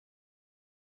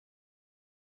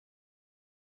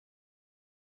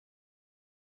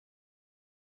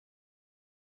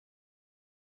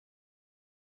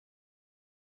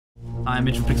I'm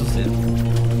Mitch from Pixel Sift.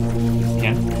 This is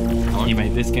Ken. He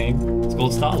made this game. It's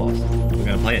called Starlost. We're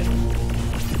gonna play it.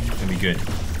 It's gonna be good.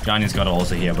 Johnny's got it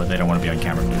also here, but they don't want to be on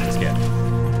camera because they're scared.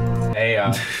 Hey,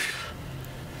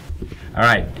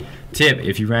 Alright. Tip,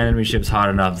 if you ran enemy ships hard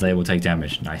enough, they will take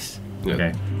damage. Nice. Yeah,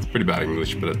 okay. It's pretty bad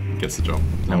English, but it gets the job.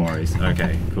 No worries.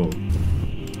 Okay, cool.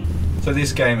 So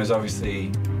this game is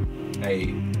obviously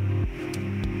a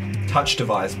touch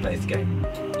device based game.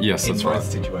 Yes, that's right. In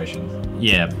both situations.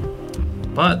 Yeah.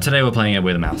 But today we're playing it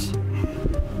with a mouse.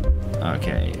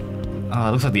 Okay. Oh,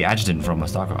 it looks like the adjutant from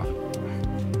StarCraft.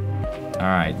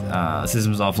 Alright,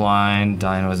 systems offline,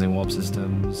 diagnosing warp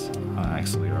systems.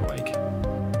 Axel, you're awake.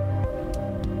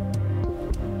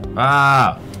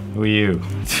 Ah! Who are you?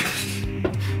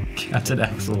 Captain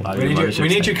Axel. We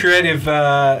need your creative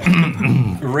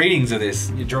readings of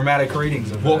this, your dramatic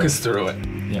readings of Walk us through it.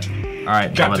 Yeah.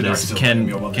 Alright, how about this?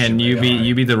 Can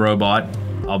you be the robot?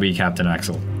 I'll be Captain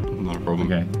Axel. Not a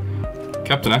problem. Okay.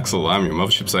 Captain Axel, I'm your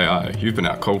mothership's AI. You've been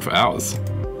out cold for hours.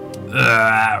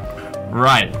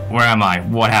 Right, where am I?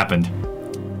 What happened?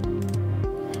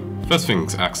 First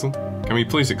things, Axel, can we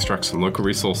please extract some local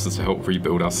resources to help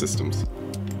rebuild our systems?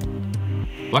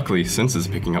 Luckily, Sensor's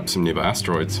picking up some nearby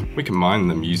asteroids. We can mine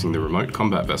them using the remote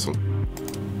combat vessel.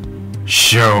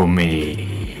 Show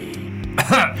me.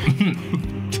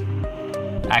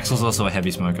 Axel's also a heavy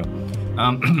smoker.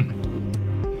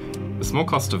 The small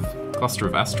cluster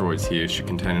of asteroids here should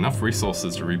contain enough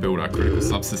resources to rebuild our critical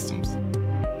subsystems.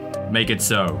 Make it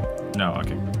so. No,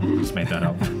 okay. Just made that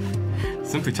up.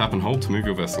 Simply tap and hold to move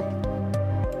your vessel.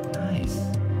 Nice.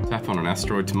 Tap on an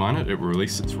asteroid to mine it, it will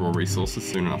release its raw resources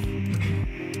soon enough.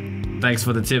 Thanks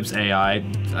for the tips, AI.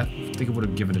 I think I would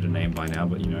have given it a name by now,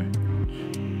 but you know.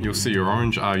 You'll see your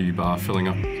orange RU bar filling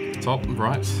up at the top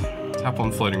right. Tap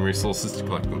on floating resources to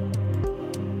collect them.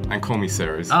 And call me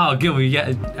Ceres. Oh, good, we get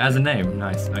it as a name.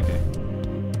 Nice, okay.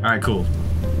 Alright, cool.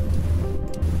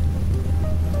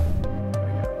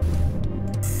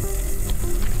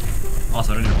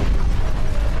 Also, I don't know.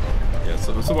 Yeah,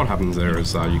 so what happens there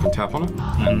is you can tap on it,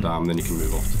 and then you can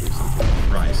move off to do something.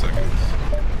 Right. Seconds.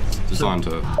 It's designed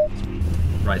to...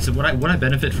 Right, so would I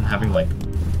benefit from having, like,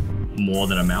 more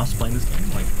than a mouse playing this game?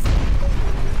 Like,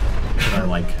 should I,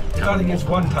 like... I think it's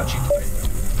one touch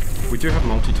interface. We do have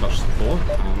multi-touch support.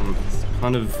 It's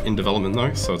kind of in development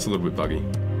though, so it's a little bit buggy.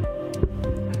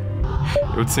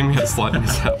 It would seem we had a slight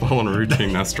mishap while on a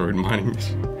routine asteroid mining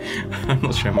mission. I'm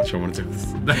not sure how much I want to do this.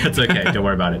 That's okay, don't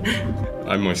worry about it.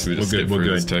 I mostly just skip through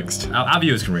this text. Our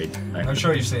viewers can read. I'm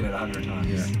sure you've seen it 100 times.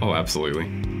 Yeah. Oh, absolutely.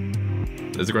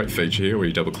 There's a great feature here where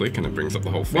you double click and it brings up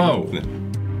the whole thing.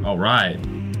 Whoa! Alright.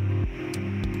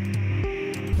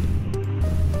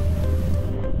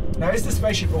 Now, is the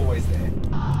spaceship always there?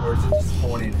 Or is it just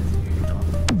spawn in as you go?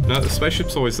 No, the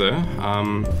spaceship's always there.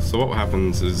 So what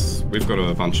happens is we've got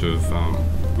a bunch of,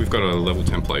 we've got a level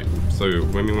template. So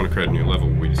when we want to create a new level,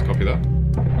 we just copy that.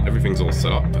 Everything's all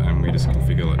set up and we just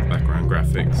configure like the background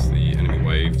graphics, the enemy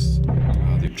waves,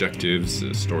 the objectives,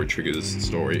 the story triggers, the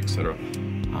story, etc.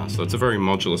 So it's a very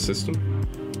modular system.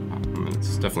 And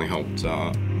it's definitely helped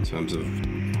in terms of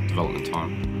development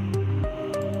time.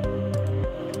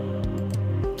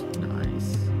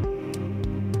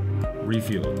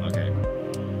 Refuel, okay.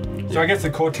 So I guess the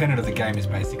core tenet of the game is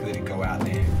basically to go out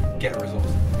there, get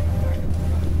resources, and come back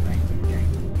and make the game.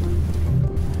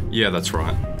 Yeah, that's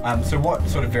right. So what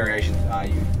sort of variations are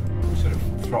you sort of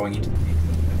throwing into the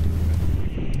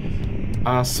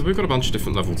mix? So we've got a bunch of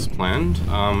different levels planned.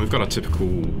 We've got our typical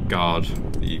guard,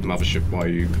 the mothership, where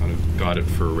you kind of guide it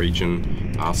for a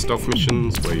region. Stealth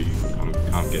missions, where you kind of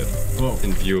can't get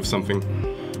in view of something.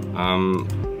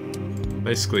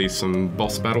 Basically some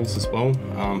boss battles as well.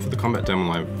 For the combat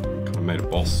demo, I kind of made a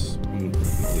boss. I'm not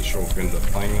really sure if we ended up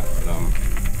playing that, but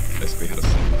basically had a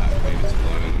set that needed to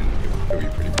learn and it would kill you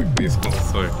pretty quickly as well.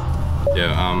 So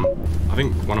yeah, I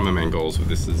think one of my main goals with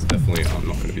this is definitely I'm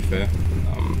not going to be fair.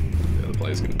 The other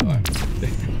player's going to die.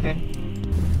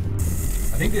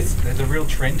 I think there's a real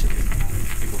trend to this.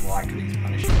 People like these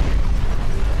punishing.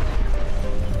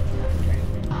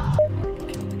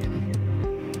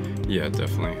 Yeah,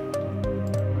 definitely.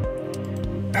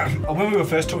 When we were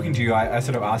first talking to you, I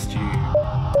sort of asked you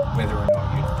whether or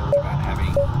not you'd thought about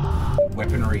having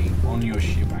weaponry on your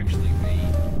ship actually be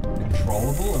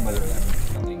controllable and whether that would be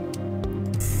something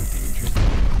interesting.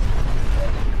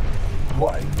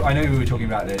 What I know we were talking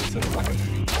about there's sort of like a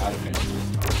artificial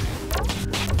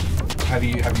stuff. Have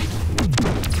you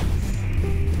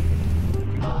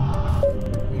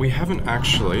We haven't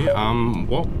actually.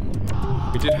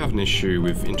 We did have an issue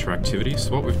with interactivity,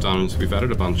 so what we've done is we've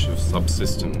added a bunch of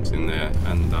subsystems in there,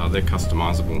 and they're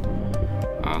customizable.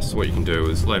 So what you can do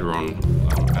is later on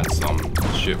add some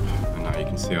ship, and you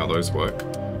can see how those work.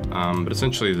 But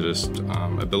essentially they're just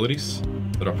abilities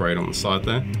that operate on the side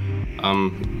there.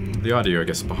 The idea, I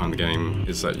guess, behind the game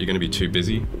is that you're going to be too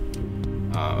busy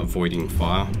avoiding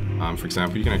fire. For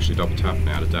example, you can actually double tap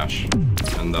now to dash,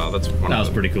 and that's one. That was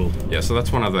pretty cool. Yeah, so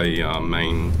that's one of the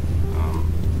main,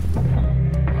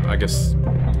 I guess,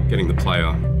 getting the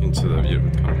player into the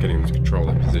kind of getting them to control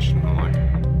their position and the like.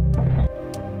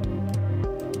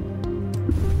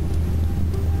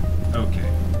 Okay.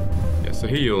 Yeah, so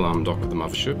here you'll dock with the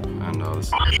mothership, and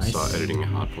start editing your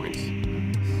hard points.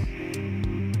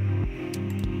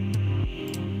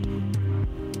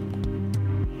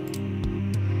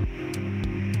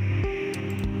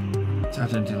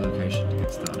 Tap into location to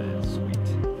get started. Sweet.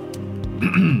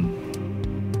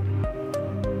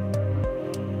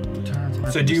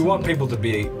 So do you want people to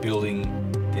be building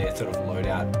their sort of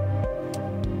loadout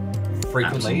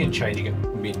frequently and changing it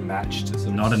mid-match to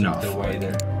sort of suit the way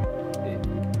that it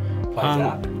plays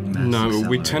out? No,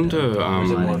 we tend to... or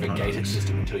is it more of a gated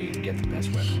system until you can get the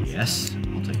best weapon? Yes,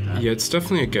 I'll take that. Yeah, it's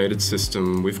definitely a gated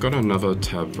system. We've got another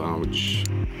tab which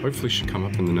hopefully should come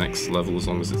up in the next level as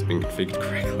long as it's been configured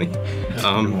correctly.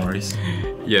 No worries.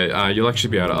 Yeah, you'll actually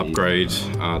be able to upgrade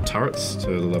turrets to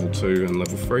level 2 and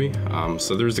level 3.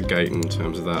 So there is a gate in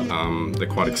terms of that. They're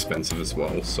quite expensive as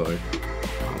well, so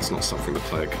it's not something the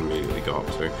player can immediately go up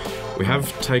to. We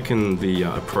have taken the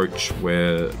approach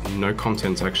where no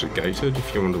content's actually gated.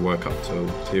 If you want to work up to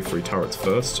tier 3 turrets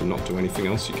first and not do anything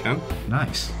else, you can.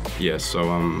 Nice. Yeah, so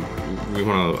we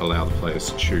want to allow the players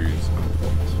to choose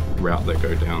what route they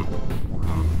go down.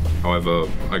 However,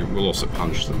 we'll also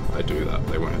punish them if they do that.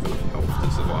 They won't have enough health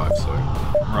to survive, so...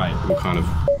 Right. We'll kind of...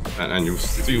 And you'll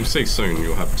see soon,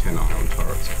 you'll have 10 ion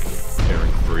turrets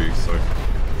tearing through, so...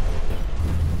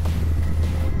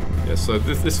 Yeah, so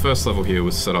this first level here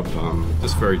was set up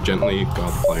just very gently,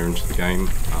 guide the player into the game.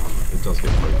 It does get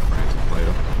very frantic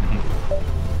later.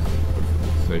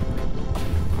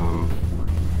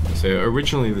 So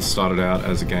originally this started out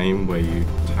as a game where you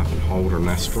tap and hold an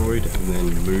asteroid and then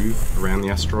move around the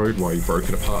asteroid while you broke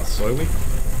it apart slowly.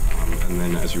 And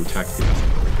then as you attack the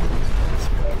asteroid,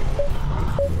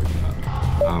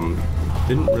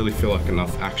 didn't really feel like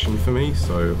enough action for me,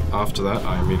 so after that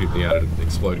I immediately added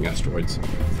exploding asteroids.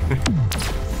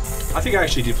 I think I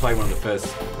actually did play one of the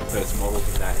first models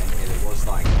of that, and it was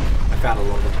like, I found a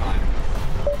lot of the time,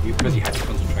 because you had to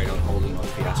concentrate on holding onto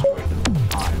the asteroid at the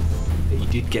time, that you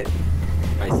did get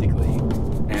basically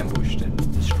ambushed and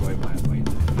destroyed by a wave.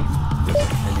 And it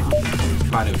was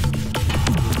kind of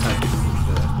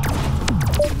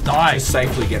difficult to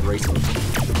safely get resources.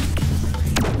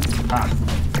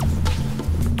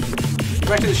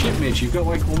 Back to the ship, Mitch. You've got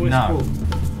like almost full.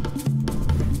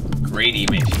 Greedy,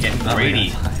 Mitch. Get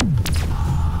greedy.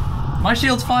 My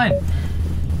shield's fine.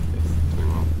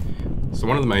 So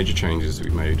one of the major changes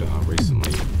we made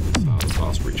recently is the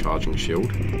fast recharging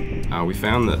shield. We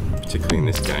found that, particularly in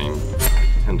this game,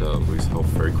 we tend to lose health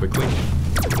very quickly.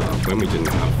 When we didn't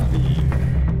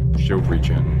have the shield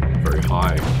regen very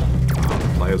high,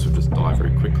 players would just die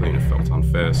very quickly and it felt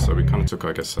unfair. So we kind of took,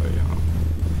 I guess, a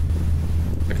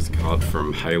card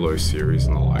from Halo series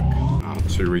and the like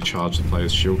to recharge the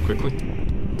player's shield quickly.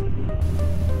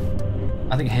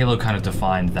 I think Halo kind of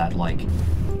defined that, like,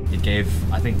 it gave,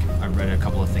 I think I read a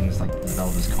couple of things, like the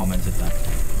developers commented that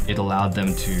it allowed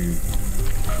them to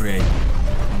create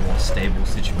more stable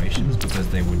situations because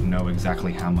they would know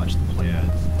exactly how much the player's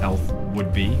health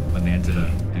would be when they entered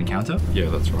an encounter. Yeah,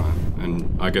 that's right.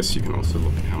 And I guess you can also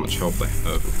look at how much health they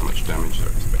have and how much damage they're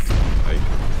expected to take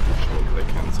and ensure that they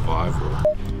can survive.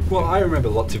 Well, I remember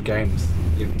lots of games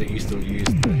that used to use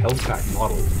the health pack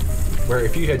model, where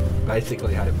if you had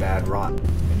basically had a bad run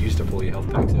and used up all your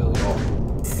health packs early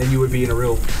on, then you would be in a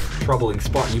real troubling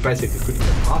spot and you basically couldn't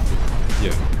get past it.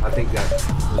 Yeah. I think that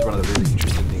was one of the really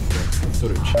interesting things that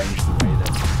sort of changed the way that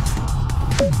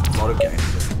a lot of games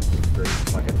are very,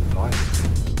 like, at the time.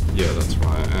 Yeah, that's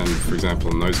right. And for example,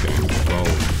 in those games as well,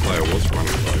 the player was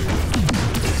running low.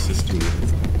 The system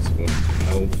was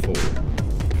held for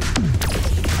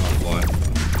life,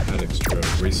 had extra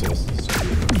resources to do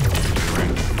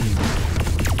around.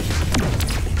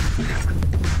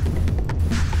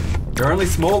 They're only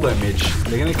small though, Mitch.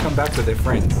 They're going to come back with their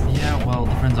friends. Yeah, well,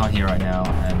 the friends aren't here right now,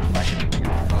 and I should be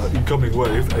incoming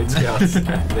wave, 8 scouts.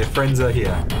 Their friends are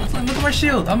here. Look at my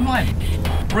shield, I'm mine.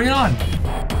 Bring it on.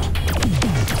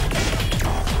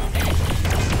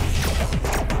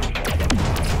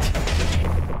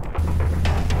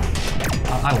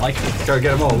 I like it. Go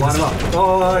get them all, line them up.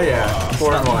 Oh yeah,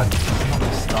 4 and 1.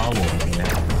 Star Wars, yeah.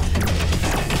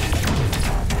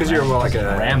 Because you're more like a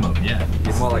ram them, yeah.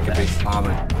 You're more like a big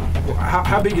armored.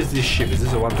 How big is this ship? Is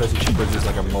this a one-person ship or is this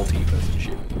like a multi-person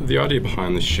ship? The idea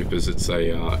behind this ship is it's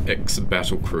a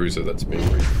ex-battle cruiser that's been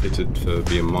refitted to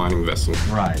be a mining vessel.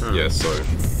 Right. Yeah, so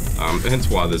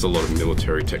hence why there's a lot of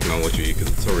military technology because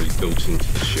it's already built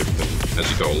into the ship, and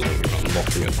as you go along, you're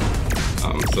unlocking it.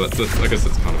 So that's I guess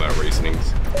that's kind of our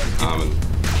reasonings.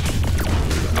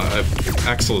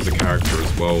 Axel as a character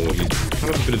as well, he's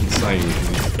kind of a bit insane because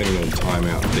he's spending all the time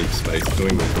out in deep space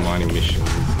doing the mining missions,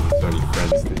 and his only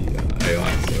friend's the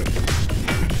AI, so...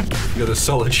 You've got the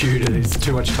solitude and he's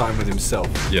too much time with himself.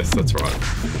 Yes, that's right.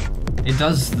 It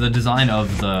does, the design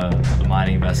of the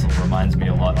mining vessel reminds me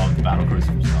a lot of the battlecruiser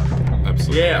from Star Trek.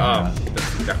 Absolutely. Yeah,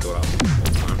 that's exactly what I was thinking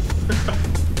all the time.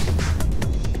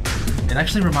 It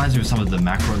actually reminds me of some of the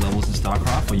macro levels in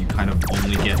StarCraft where you kind of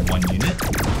only get one unit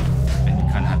and you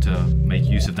kind of have to make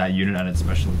use of that unit and its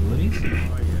special abilities. Oh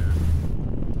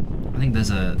yeah. I think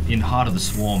there's in Heart of the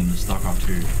Swarm, StarCraft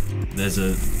 2, there's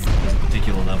a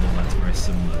particular level that's very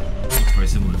similar, looks very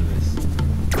similar to this.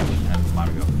 And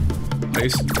might go. I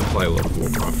used to play a lot of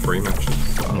Warcraft 3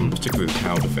 matches, particularly the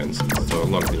tower defense, so a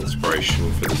lot of the inspiration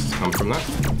for this has come from that.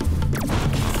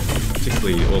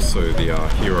 Particularly also the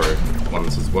hero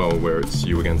ones as well, where it's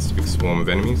you against a big swarm of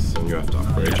enemies, and you have to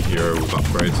upgrade your hero with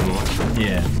upgrades and all that.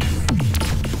 Yeah.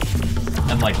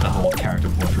 And like the whole character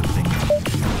portrait thing,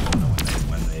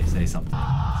 when they say something.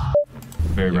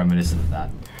 It's very reminiscent of that.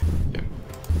 Yeah.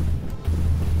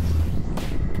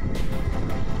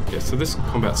 Yeah, so this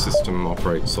combat system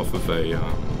operates off of a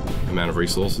amount of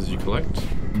resources you collect.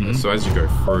 So as you go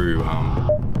through,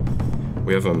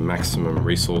 we have a maximum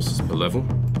resources per level.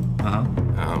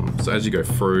 So as you go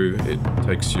through, it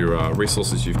takes your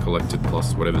resources you've collected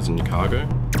plus whatever's in your cargo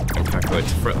and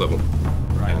calculates the threat level.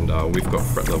 Right. And we've got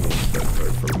threat levels that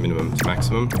go from minimum to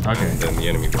maximum. Okay. And then the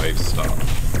enemy waves start. So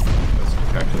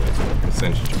you calculate what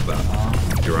percentage of that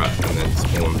you're at, and then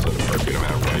spawns an appropriate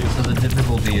amount of waves. So the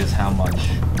difficulty is how much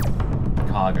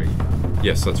cargo you have.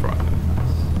 Yes, that's right.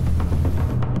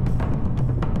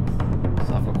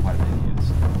 So I've got quite a bit of units.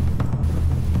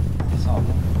 So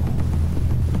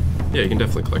Yeah, you can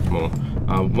definitely collect more.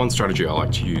 One strategy I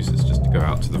like to use is just to go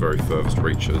out to the very furthest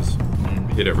reaches,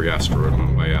 hit every asteroid on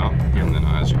the way out, and then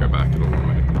as you go back, it'll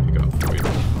automatically pick up for you.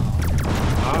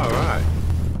 Alright.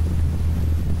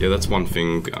 Yeah, that's one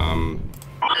thing.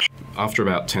 After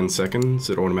about 10 seconds,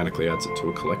 it automatically adds it to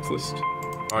a collect list.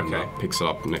 Okay. And picks it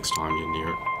up next time you're near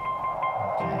it.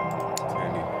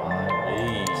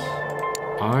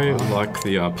 I like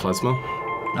the plasma.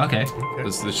 okay.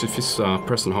 There's if you just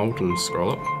press and hold and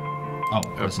scroll up. Oh,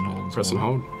 press and hold. Press and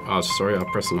hold. Sorry,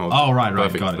 press and hold. Oh, right,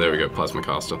 Perfect. got it. There we go, plasma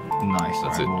caster. Nice.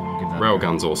 That's Alright, it. we'll give that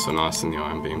Railgun's also nice in the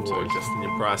iron beam too. Just in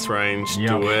your price range, Yep.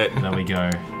 do it. There we go.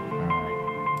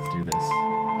 Alright, let's do this.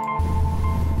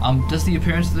 Does the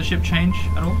appearance of the ship change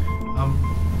at all?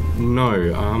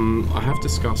 No, I have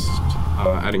discussed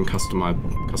adding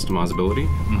customizability.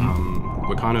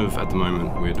 We're kind of, at the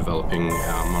moment, we're developing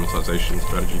our monetization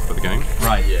strategy for the game.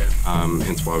 Right. Yeah.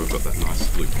 Hence why we've got that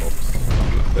nice loot box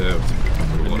up there. It's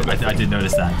a lot of effort. I did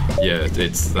notice that. Yeah,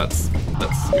 that's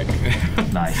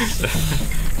Nice.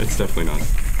 It's definitely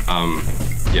nice.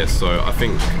 Yeah, so I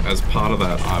think as part of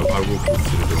that, I will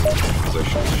consider doing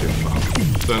customization of the ship.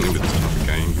 Certainly with this type of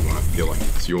game, you want to feel like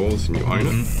it's yours and you own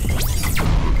it.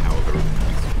 However,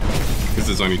 because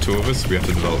there's only two of us, we have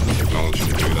to develop the technology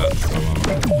to do that. So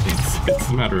it's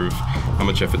a matter of how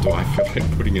much effort do I feel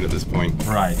like putting in at this point.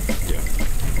 Right. Yeah.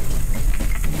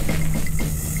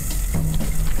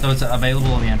 So it's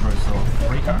available on the Android store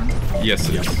free currently? Yes,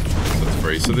 it is. So it's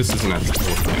free. So this is an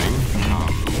ad-supported game.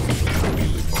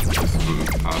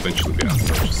 Eventually be able to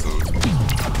purchase them.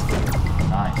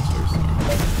 Nice.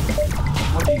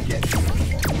 What do you get?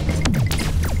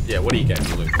 Yeah, what do you get in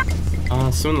the loot?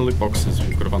 So in the loot boxes,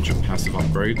 we've got a bunch of passive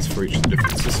upgrades for each of the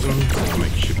different systems to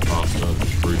make your ship faster,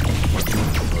 through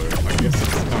weapons. So I guess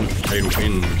it's kind of pay to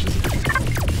win, which is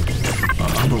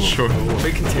I'm not sure. A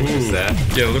bit contentious there.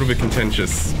 Yeah, a little bit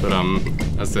contentious, but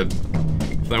as I said,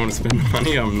 if they want to spend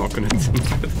money, I'm not going to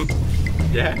deny them.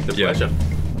 Yeah, the pleasure.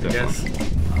 Yes.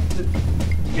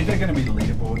 Is there going to be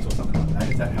leaderboards or something like that?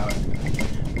 Is that how it's going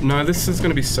to be? No, this is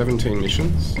going to be 17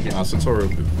 missions. Yeah. So it's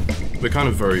already, we're kind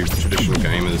of very traditional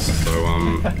gamers, so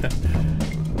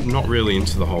not really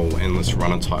into the whole endless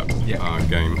runner type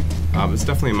game. It's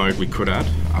definitely a mode we could add.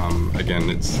 Again,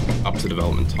 it's up to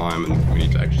development time, and we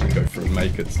need to actually go through and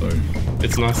make it. So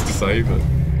it's nice to say, but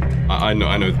I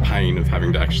know the pain of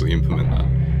having to actually implement that.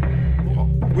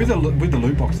 With the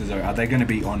loot boxes, though, are they going to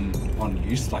be on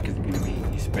use? Like, is it going to be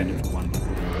you spend it for one level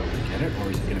to get it, or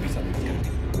is it going to be something that's going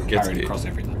to be carried across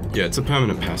every level? Yeah, it's a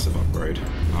permanent passive upgrade.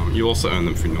 You also earn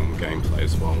them through normal gameplay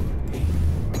as well.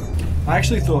 I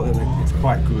actually thought that it's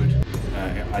quite good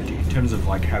idea in terms of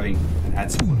like having an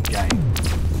ad support game.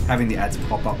 Having the ads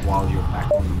pop up while you're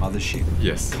back on the mothership.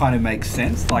 Yes. Kind of makes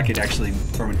sense. Like it actually,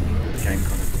 from an input game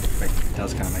kind of perspective, it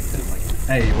does kind of make sense. Like,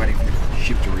 hey, you're waiting for the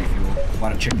ship to refuel. Why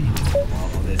not check the internet while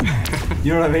there's,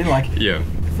 you know what I mean? Like, yeah.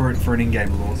 For an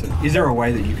in-game lore. So is there a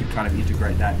way that you could kind of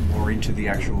integrate that more into the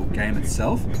actual game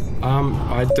itself?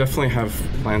 I definitely have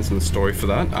plans in the story for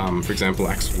that. For example,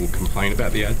 Axel will complain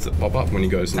about the ads that pop up when he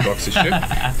goes and docks his ship,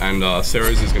 and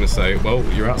Ceres is going to say, "Well,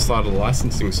 you're outside of the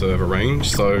licensing server range,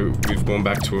 so we've gone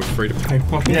back to a free-to-pay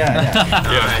model." Yeah.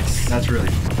 Nice. That's really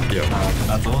fun. Yeah.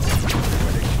 That's awesome.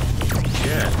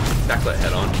 Yeah. Tackle it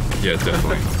head on. Yeah,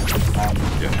 definitely.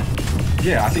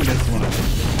 Yeah, I think that's one of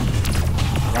the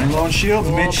running low on shields,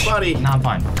 Mitch. Buddy. No, I'm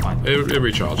fine. I'm fine. It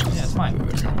recharges. Yeah, it's fine.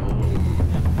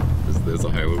 There's a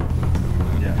halo.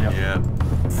 Yeah. Yeah.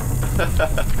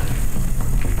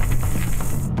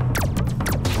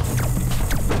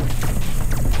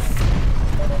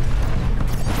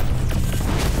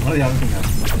 One of the other things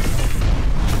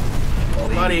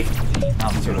that's Buddy.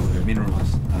 sort of minerals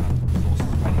resources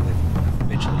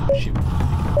eventually the ship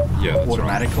Yeah, that's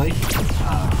automatically,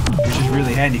 which is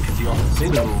really handy because you often see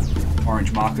the little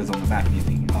orange markers on the map and you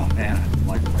think, oh man, I have to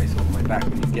like race all the way back.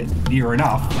 When you get near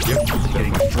enough, Yep. you're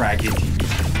getting dragged into you.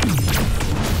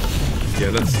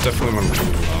 Yeah, that's definitely one of the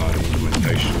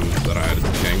implementations that I added to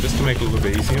the game, just to make it a little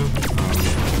bit easier.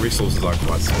 Resources are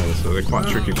quite small, so they're quite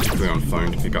tricky, particularly on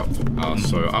phone to pick up.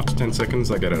 So after 10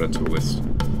 seconds, I get added to a list.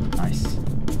 Nice.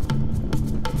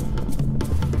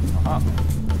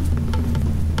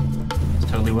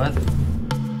 It's totally worth it.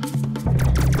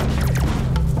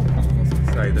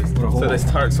 So there's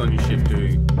turrets on your ship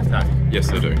to attack. Yes,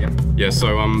 they do. Yeah, so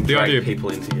the Drag idea... people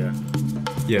into your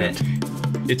Yeah. net.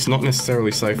 It's not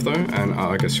necessarily safe though, and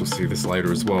I guess you'll see this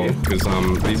later as well, because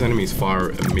these enemies fire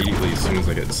immediately as soon as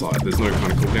they get inside. There's no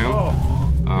kind of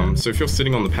cooldown. So if you're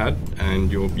sitting on the pad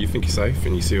and you think you're safe,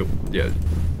 and you see, You're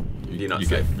not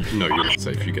safe. No, you're not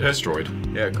safe. You get destroyed.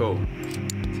 Yeah, cool.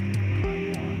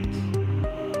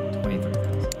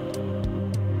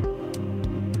 23,000.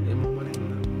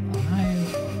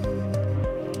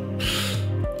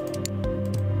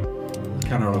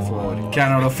 Cannot afford.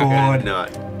 Cannot afford. No.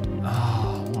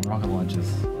 Oh, I want rocket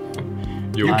launchers.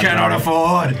 You cannot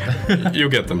afford. You'll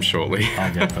get them shortly.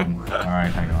 I'll get them.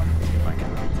 Alright, hang on. See if I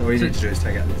can. So all you need to do is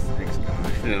take out this next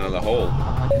guy. In another hole.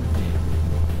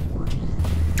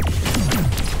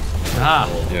 Ah!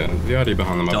 Yeah, the idea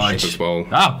behind the mothership Dodge. as well.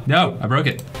 Oh, no! I broke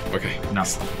it. Okay. No,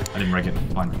 I didn't break it.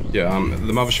 Fine. Yeah,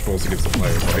 the mothership also gives the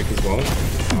player a break as well.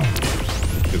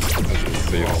 Because as you can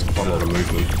see, there's quite a lot of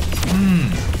movement.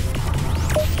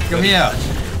 Come here!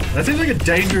 That seems like a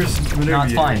dangerous maneuver. No,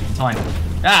 it's fine. It's fine.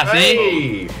 Ah, see?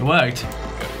 Hey! It worked.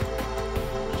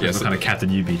 Yeah, What kind of captain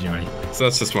you be, Johnny? so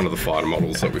that's just one of the fighter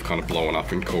models that we've kind of blown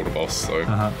up and called a boss, so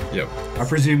yep. I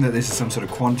presume that this is some sort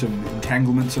of quantum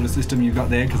entanglement sort of system you've got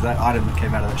there, because that item that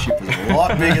came out of that ship was a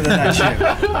lot bigger than that ship.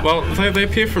 Well, they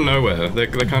appear from nowhere. They're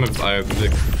kind of they're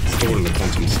stored in the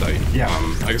quantum state. Yeah.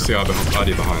 I guess the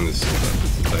idea behind this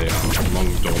is that it's a long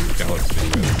dorm galaxy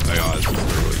where AIs just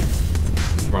literally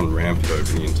run rampant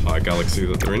over the entire galaxy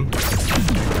that they're in,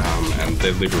 and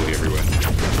they're literally everywhere.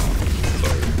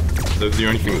 So the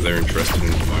only thing that they're interested in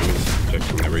at the moment is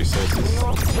protecting their resources.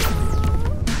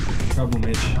 Trouble,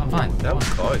 Mitch. I'm fine. That was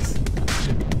close.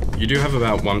 You do have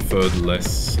about 1/3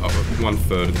 less,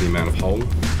 1/3 of the amount of hull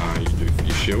you do for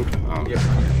your shield. You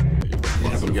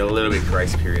got a little bit of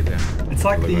grace period there. It's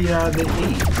like the E on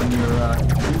your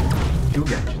fuel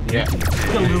gauge. Yeah. It's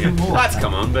got a little bit more. That's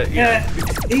come on, but Yeah,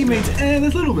 E means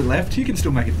there's a little bit left. You can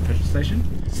still make it to the petrol station.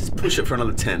 just push it for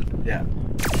another 10. Yeah.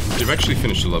 You've actually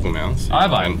finished the level now. So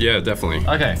Have I? Yeah, definitely.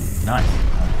 Okay, nice.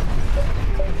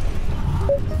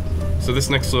 So this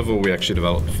next level we actually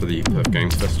developed for the Perth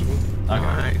Games Festival.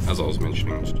 Okay. As I was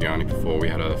mentioning to Gianni before, we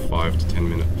had a 5 to 10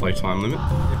 minute playtime limit.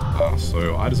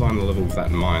 So I designed the level with that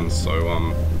in mind. So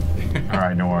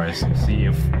Alright, no worries. We'll see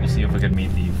if we can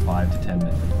meet the 5 to 10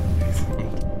 minutes.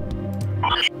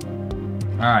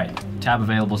 Alright, tab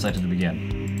available set to begin.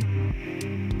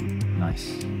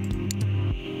 Nice.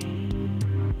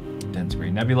 Dense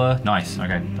green nebula. Nice.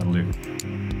 Okay, that'll do.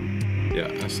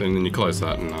 yeah, so then you close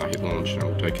that and hit launch and it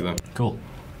will take you there. Cool.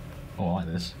 Oh, I like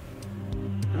this.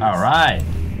 Alright.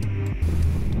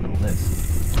 Look at all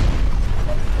this.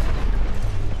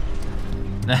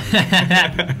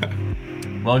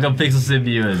 Welcome, Pixel Sim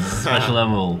viewers. Special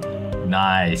level.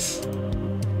 Nice.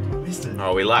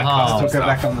 Oh, we like Oh. custom Go stuff.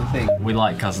 back on the thing. We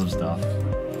like custom stuff.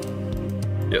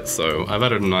 Yeah, so I've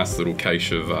added a nice little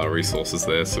cache of resources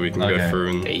there, so we can go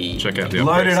through and check out the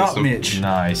Load upgrade it up, system. Mitch.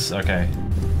 Nice. Okay.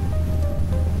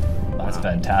 That's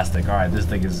fantastic. All right, this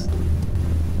thing is.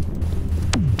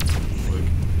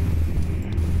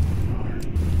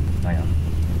 Hang on.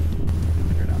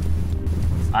 Figure it out.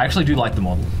 I actually do like the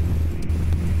model.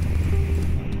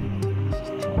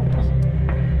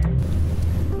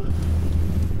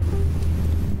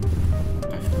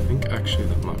 I think actually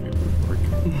that might be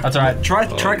broken. That's all right. Try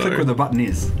Oh, click no. where the button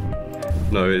is.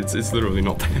 No, it's literally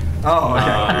not there. Oh, okay.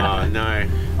 Oh, no.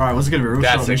 Alright, what's it gonna be a real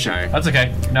That's short mission? okay. That's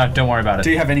okay. No, don't worry about it.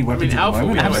 Do you have any weapons Alpha, at the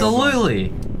we moment? have Absolutely.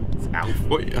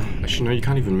 What? Actually, no, you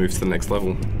can't even move to the next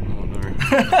level. Oh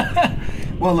no.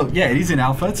 Well, look, yeah, it is in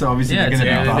alpha, so obviously Yeah, you're gonna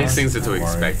it's- be yeah, fast. These things are to Don't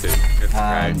worry. expected. It's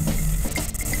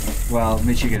great. Well,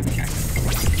 Mitch, you're gonna be cactus.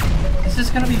 This is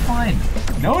gonna be fine.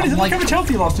 No, it isn't. like- Look how much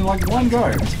health you lost in like one go.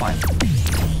 It's fine.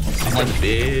 I'm like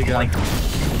Big. like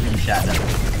William Shatner.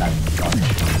 That's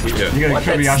garbage. Yeah. You're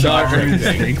gonna be That's under so this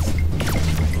ridiculous. thing.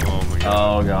 Oh my god.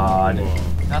 Oh god.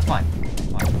 That's fine.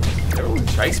 They're all in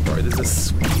chase, bro. There's a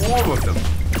swarm of them.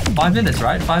 5 minutes,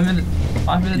 right? 5 minute.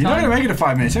 5 minute You're not time. gonna make it to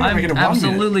 5 minutes. You're gonna I'm make it to 1 minute.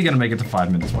 absolutely gonna make it to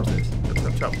 5 minutes. Watch this. Chop,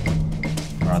 chop, chop.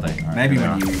 Where are they? All right, Maybe there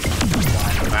when they you.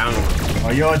 Found one. Oh,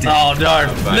 you're dead. are. Oh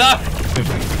no! but-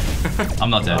 No! I'm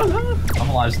not dead. I'm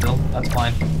alive still. That's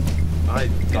fine. I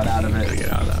Got out of it. Gotta get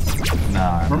out of that.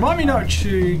 Nah. Remind me not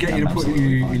to get you to I'm put absolutely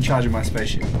you fine. in charge of my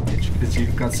spaceship, Mitch, because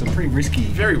you've got some pretty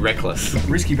Very reckless.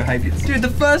 risky behaviors. Dude, the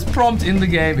first prompt in the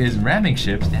game is ramming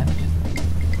ships. Damage.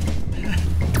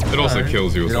 It also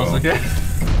kills you as It well. also kills.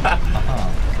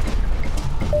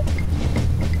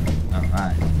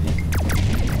 Alright.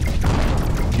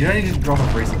 You don't need to drop a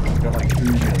precinct. You've got like 2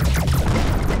 minutes.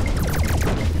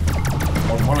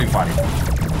 What are we fighting?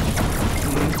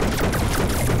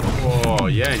 Oh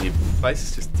yeah, and your place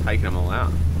is just taking them all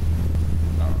out.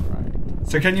 Alright.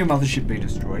 So can your mothership be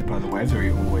destroyed by the waves, or are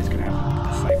you always gonna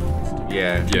have a safe place to be?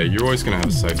 Yeah. Yeah, you're always going to have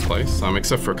a safe place,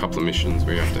 except for a couple of missions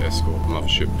where you have to escort the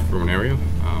mothership through an area.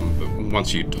 But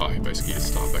once you die, basically you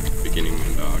just start back at the beginning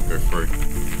and go through.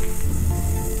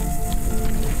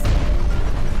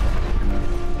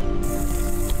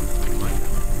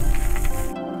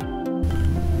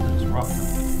 It's rock.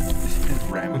 Just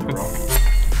ram with the rock.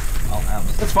 Oh,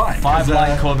 abs. That's fine. 5 'cause,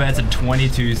 light corvettes and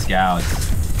 22 scouts.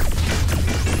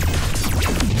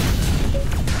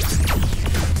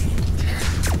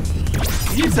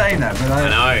 You keep saying that, but I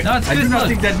know. No, it's I good. do not Look,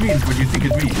 think that means what you think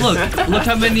it means. look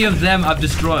how many of them I've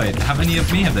destroyed. How many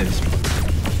of me have they destroyed?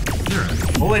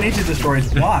 0. All they need to destroy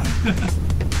is 1.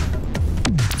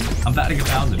 I'm batting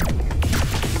 1,000.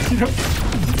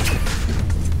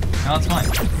 No, it's fine.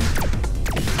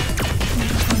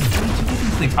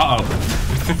 Uh-oh.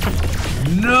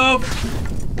 Nope.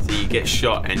 So you get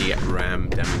shot and you get ram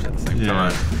damage at the same Yeah.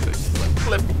 time. So it's just like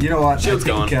flip. You know what? Shield's I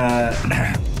think, gone.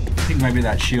 I think maybe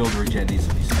that shield regen needs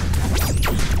to be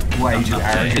way too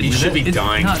arrogant. You with should it. be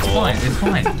dying No, it's for. fine. It's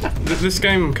fine. This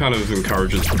game kind of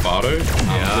encourages bravado,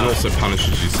 and also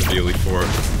punishes you severely for it.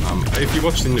 If you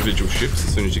watch the individual ships,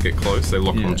 as soon as you get close, they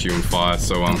lock onto you and fire.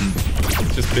 So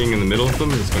just being in the middle of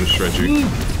them is going to shred you.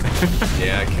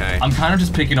 Yeah, okay. I'm kind of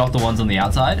just picking off the ones on the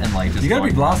outside and like just. You gotta be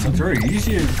going- blasting through. You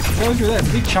usually go through that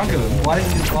big chunk of them. Why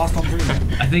didn't you just blast on through them?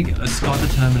 I think Scott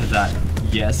determined that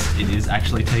yes, it is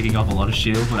actually taking off a lot of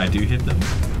shield when I do hit them.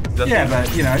 Yeah,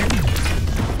 but you know,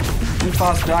 live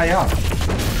fast, die young.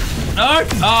 No!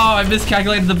 Oh, I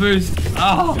miscalculated the boost.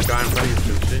 Oh. The guy in front of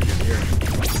you is still shooting you.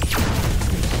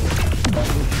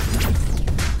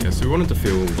 Yeah, so we wanted to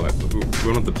feel like we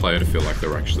wanted the player to feel like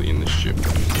they're actually in the ship.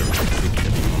 They're a big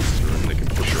heavy monster and they can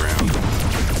push around,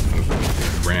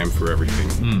 ram through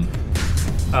everything.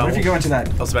 What if you go into that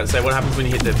I was about to say, what happens when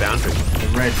you hit the boundary?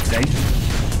 red danger?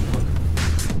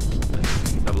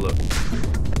 Have a look.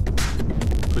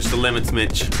 Push the limits,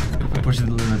 Mitch. Pushing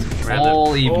the limits Around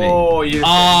all it. evening. Oh, you.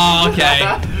 Oh,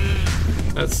 okay.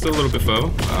 That's still a little bit further.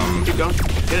 Keep going.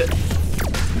 Hit it.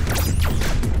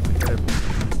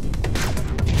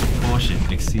 Caution,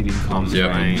 exceeding comms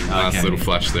Yeah, range. nice Okay. little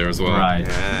flash there as well. Right.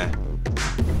 Yeah.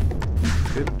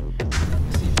 Good.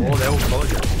 Oh, they will follow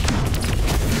you.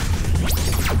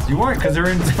 You won't, because they're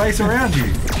in space around you.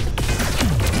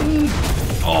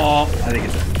 Oh, I think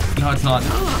it's that. no, it's not.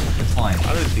 It's fine.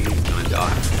 I don't think he's gonna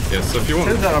die. Yeah, so if you want,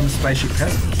 Says that I'm a spaceship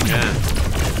pessimist. Yeah.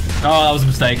 Oh, that was a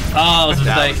mistake. Oh, that was a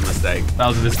That mistake. was a mistake. That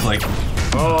was a misclick.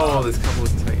 Oh, this couple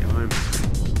is taking home.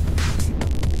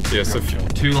 yeah, so if you,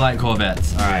 2 light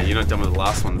corvettes. Alright, Alright. you're not done with the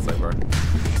last ones though, bro.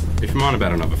 if you mine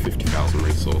about another 50,000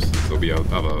 resources, there'll be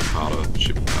other harder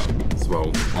ship as well.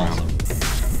 Awesome.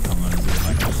 I'm gonna do it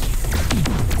like this.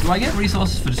 Do I get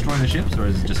resources for destroying the ships, or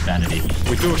is it just vanity?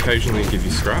 We do occasionally give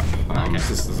you scrap. Okay. It's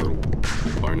just a little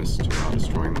bonus to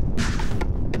destroying them.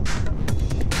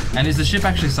 And is the ship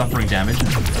actually suffering damage?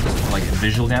 Like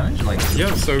visual damage? Like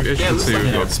Yeah, so as you can see,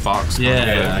 we've got sparks.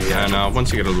 Yeah, And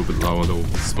once you get a little bit lower, there'll be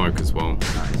smoke as well.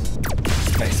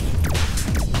 Space.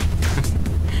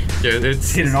 Yeah,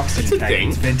 it's In an oxygen tank,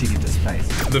 it's venting into space.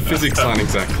 the physics aren't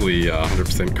exactly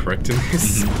 100% correct in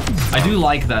this. I do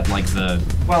like that, like the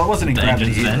Well, it wasn't in The gravity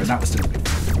engines either, vent. and that was still a bit.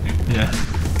 yeah.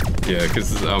 Yeah,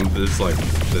 because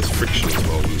there's friction as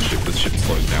well in the ship. The ship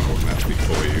slows down automatically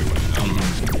for you. And,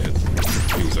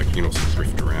 things like you can also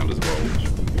drift around as well, which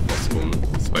would be possible in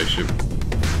the spaceship.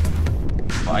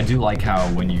 But I do like how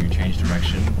when you change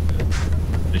direction,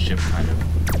 the ship kind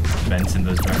of bends in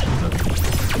those directions.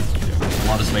 A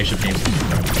lot of spaceship games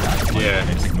don't do that. Yeah.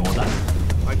 They just ignore that.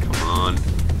 Like, come on.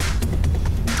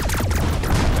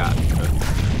 God.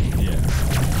 Yeah.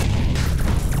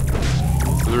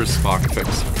 So there is spark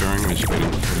effects occurring as you get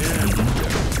into it. Yeah.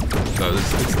 So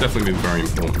it's definitely been very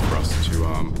important for us to,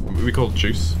 we call it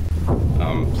juice,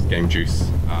 game juice.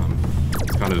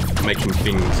 It's kind of making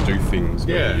things do things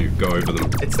Yeah. when you go over them.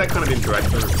 It's that kind of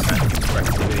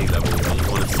interactivity level where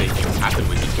you want to see things happen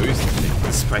when you do something.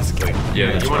 It's basically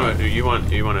Yeah, you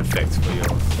want effects for your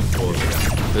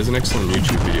There's an excellent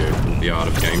YouTube video called The Art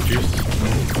of Game Juice.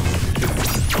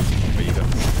 where you got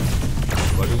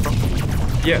loading from.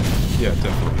 Yeah,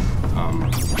 definitely.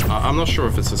 I'm not sure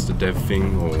if it's just a dev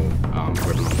thing or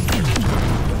whether or not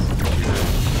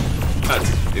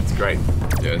It's great.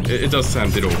 yeah, it does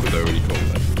sound a bit awkward though when you call it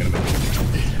that.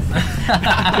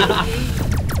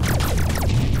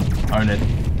 Own it.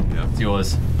 Yeah. It's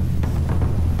yours.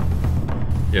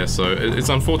 Yeah, so it's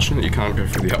unfortunate you can't go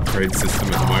through the upgrade system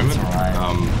at the moment. alright.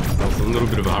 That was a little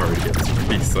bit of a hurry to get this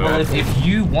ready, so Well, if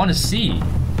you want to see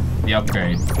the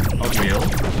upgrade wheel,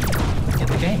 get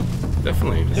the game.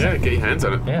 definitely. Yeah, get your hands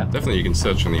on it. Yeah. Definitely, you can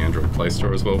search on the Android Play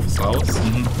Store as well for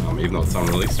Starlost. Even though it's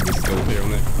unreleased, we're still here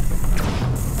and there.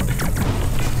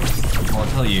 Well,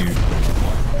 I'll tell you,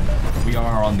 we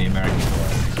are on the American tour.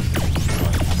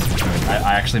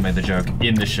 I actually made the joke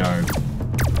in the show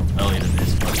earlier than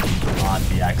this, but we can't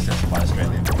be accessed by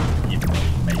Australian even though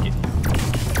we make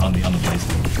it on the place.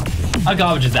 How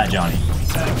garbage is that, Johnny? To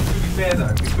be fair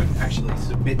though, we couldn't actually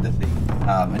submit the thing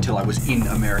until I was in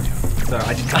America. So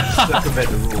I just kind of circumvent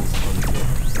the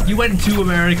rules. So You went to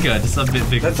America to submit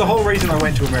things. that's the whole reason I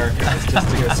went to America, was just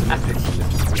to go submit pictures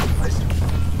and just to place them.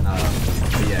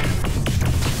 But yeah.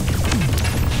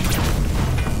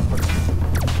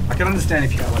 I can understand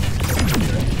if you got like a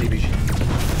TV show.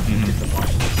 Get the light.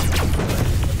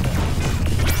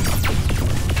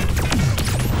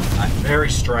 Very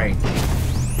strange.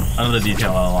 Another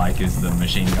detail I like is the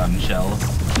machine gun shells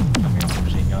coming off the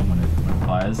machine gun when it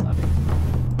fires. I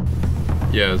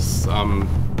think. Yes,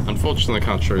 unfortunately I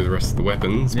can't show you the rest of the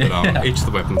weapons, but Yeah. each of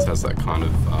the weapons has that kind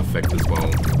of effect as well.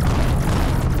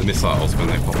 The missiles, when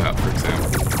they pop out, for example,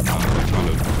 they kind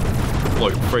of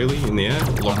float freely in the air,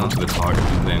 lock onto the target,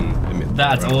 and then emit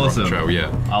That's their own rocket awesome. trail.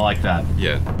 Yeah, I like that.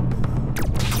 yeah.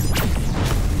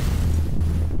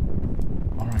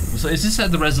 Alright. So is this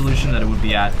at the resolution that it would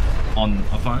be at on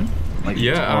a phone? Like,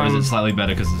 Yeah, or is it slightly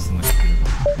better because it's in the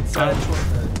computer?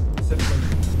 So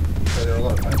there are a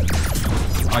lot of phones.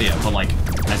 Oh yeah, but like,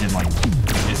 as in like,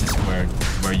 is this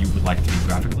where you would like to be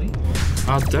graphically?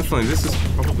 Definitely, this is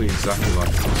probably exactly like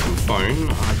some phone.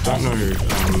 I don't know,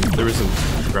 there isn't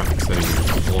a graphics setting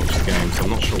to launch the game, so I'm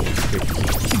not sure what's picked.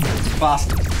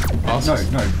 Fastest.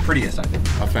 Fastest? No, prettiest, I think.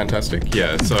 Fantastic,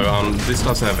 yeah. So this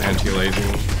does have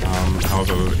anti-aliasing,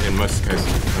 however, in most cases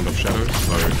it turned off shadows,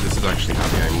 so this is actually how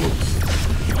the game looks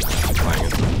playing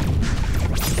it.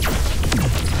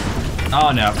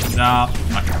 Oh no, no.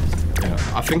 Okay. Yeah,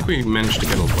 I think we managed to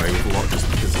get away with a lot just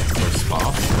because it's so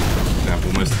sparse. For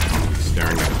example, most of the time we're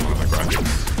staring at one of the graphics,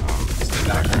 just in the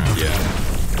background, yeah.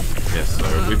 Yeah, so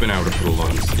we've been able to put a lot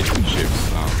into the ships.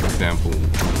 For example,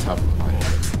 let's have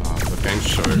the game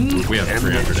show, we have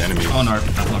 300 enemies. Oh no,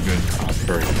 that's not good.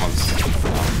 Very once.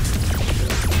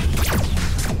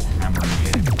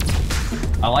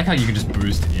 I like how you can just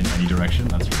boost in any direction.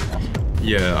 That's really awesome.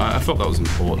 Yeah, I felt that was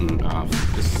important.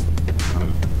 Just kind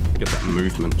of get that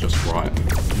movement just right.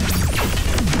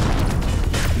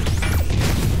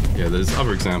 Yeah, there's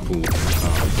other examples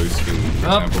boosting. For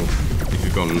example, if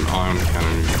you've got an ion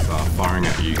cannon firing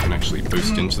at you, you can actually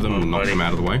boost into them and knock them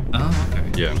out of the way. Oh,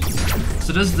 okay. Yeah.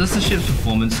 So does the ship's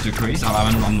performance decrease?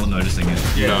 I'm not noticing it.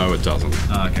 No, it doesn't.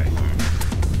 Oh, okay.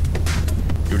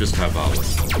 You'll just have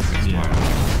less. Yeah.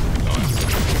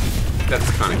 that's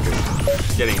kind of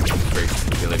good. Getting increased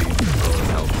abilities as well as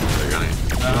health. So you're gonna.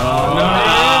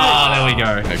 Oh, there we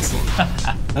go. Excellent.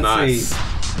 Let's Nice. see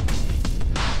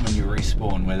when you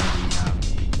respawn whether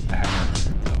the hangar.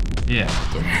 Yeah.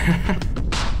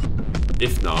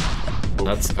 If not, we'll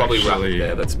That's probably wrap actually- it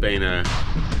there. That's been a.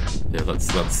 Yeah,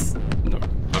 that's no.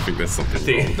 I think there's something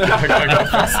thing. wrong.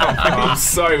 I'm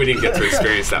sorry we didn't get to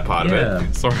experience that part of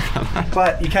it. Sorry about that.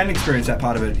 But you can experience that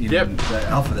part of it in Yep. the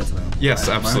alpha that's available. Yes, at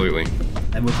the moment. absolutely.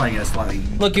 And we're playing at a slightly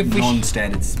Look, if we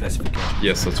non-standard specification.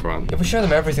 Yes, that's right. If we show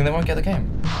them everything, they won't get the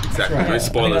game. Exactly. right. No Yeah.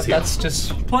 spoilers here. That's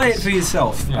just. Play it for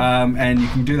yourself, and you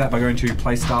can do that by going to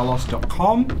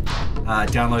playstarlost.com.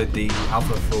 Download the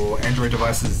alpha for Android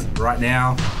devices right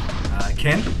now.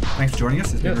 Ken, thanks for joining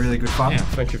us. It's been really good fun. Yeah.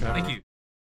 Thank you for having me. Thank you.